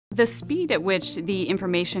The speed at which the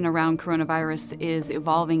information around coronavirus is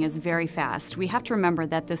evolving is very fast. We have to remember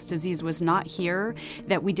that this disease was not here,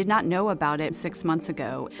 that we did not know about it 6 months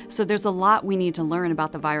ago. So there's a lot we need to learn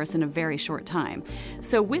about the virus in a very short time.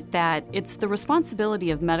 So with that, it's the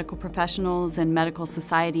responsibility of medical professionals and medical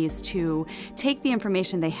societies to take the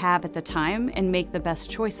information they have at the time and make the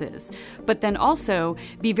best choices. But then also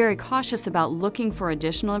be very cautious about looking for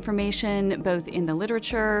additional information, both in the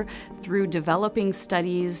literature, through developing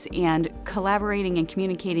studies, and collaborating and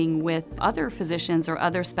communicating with other physicians or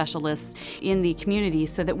other specialists in the community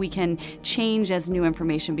so that we can change as new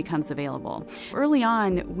information becomes available. Early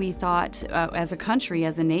on, we thought, as a country,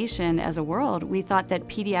 as a nation, as a world, we thought that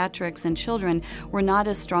pediatrics and children were not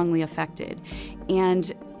as strongly affected.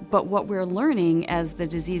 But what we're learning as the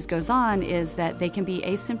disease goes on is that they can be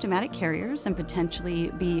asymptomatic carriers and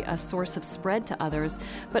potentially be a source of spread to others.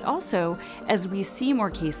 But also, as we see more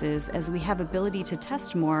cases, as we have ability to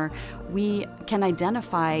test more, we can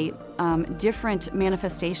identify different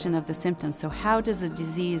manifestation of the symptoms. So how does a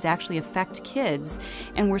disease actually affect kids?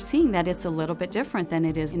 And we're seeing that it's a little bit different than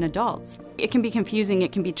it is in adults. It can be confusing,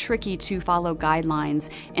 it can be tricky to follow guidelines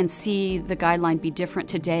and see the guideline be different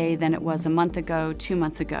today than it was a month ago, 2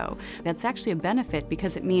 months ago. That's actually a benefit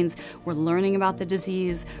because it means we're learning about the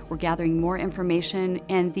disease, we're gathering more information,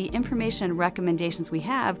 and the information and recommendations we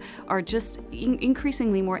have are just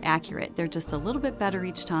increasingly more accurate. They're just a little bit better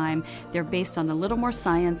each time. They're based on a little more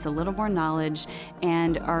science, a little more knowledge,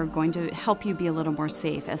 and are going to help you be a little more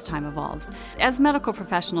safe as time evolves. As medical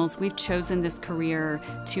professionals, we've chosen this career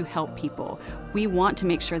to help people. We want to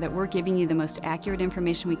make sure that we're giving you the most accurate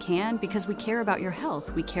information we can because we care about your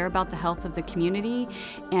health. We care about the health of the community,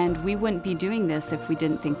 and we wouldn't be doing this if we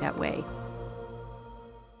didn't think that way.